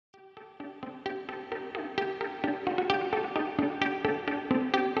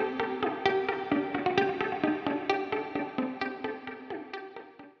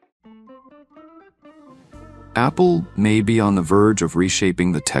Apple may be on the verge of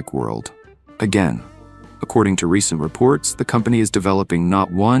reshaping the tech world. Again, according to recent reports, the company is developing not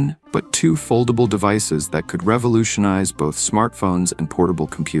one, but two foldable devices that could revolutionize both smartphones and portable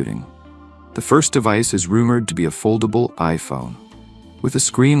computing. The first device is rumored to be a foldable iPhone. With a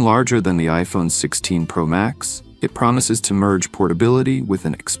screen larger than the iPhone 16 Pro Max, it promises to merge portability with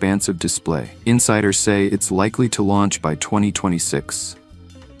an expansive display. Insiders say it's likely to launch by 2026,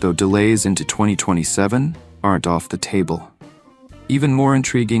 though delays into 2027 aren't off the table. Even more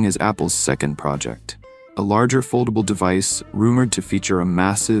intriguing is Apple's second project, a larger foldable device rumored to feature a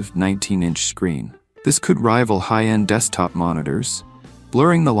massive 19-inch screen. This could rival high-end desktop monitors,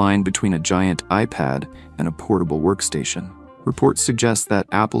 blurring the line between a giant iPad and a portable workstation. Reports suggest that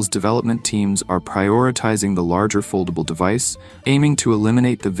Apple's development teams are prioritizing the larger foldable device, aiming to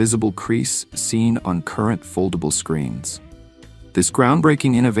eliminate the visible crease seen on current foldable screens. This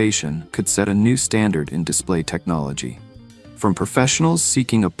groundbreaking innovation could set a new standard in display technology. From professionals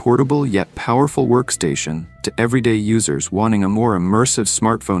seeking a portable yet powerful workstation to everyday users wanting a more immersive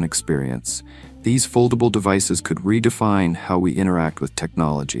smartphone experience, these foldable devices could redefine how we interact with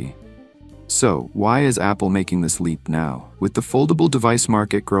technology. So, why is Apple making this leap now? With the foldable device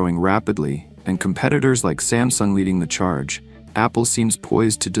market growing rapidly and competitors like Samsung leading the charge, Apple seems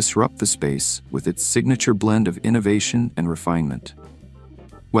poised to disrupt the space with its signature blend of innovation and refinement.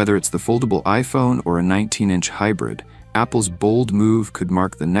 Whether it's the foldable iPhone or a 19-inch hybrid, Apple's bold move could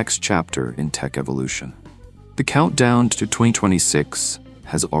mark the next chapter in tech evolution. The countdown to 2026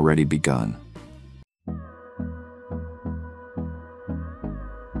 has already begun.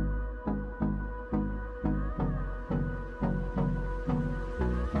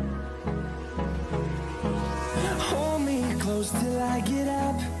 Hold me close till I get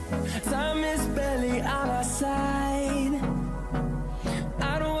up. Time is barely on our side.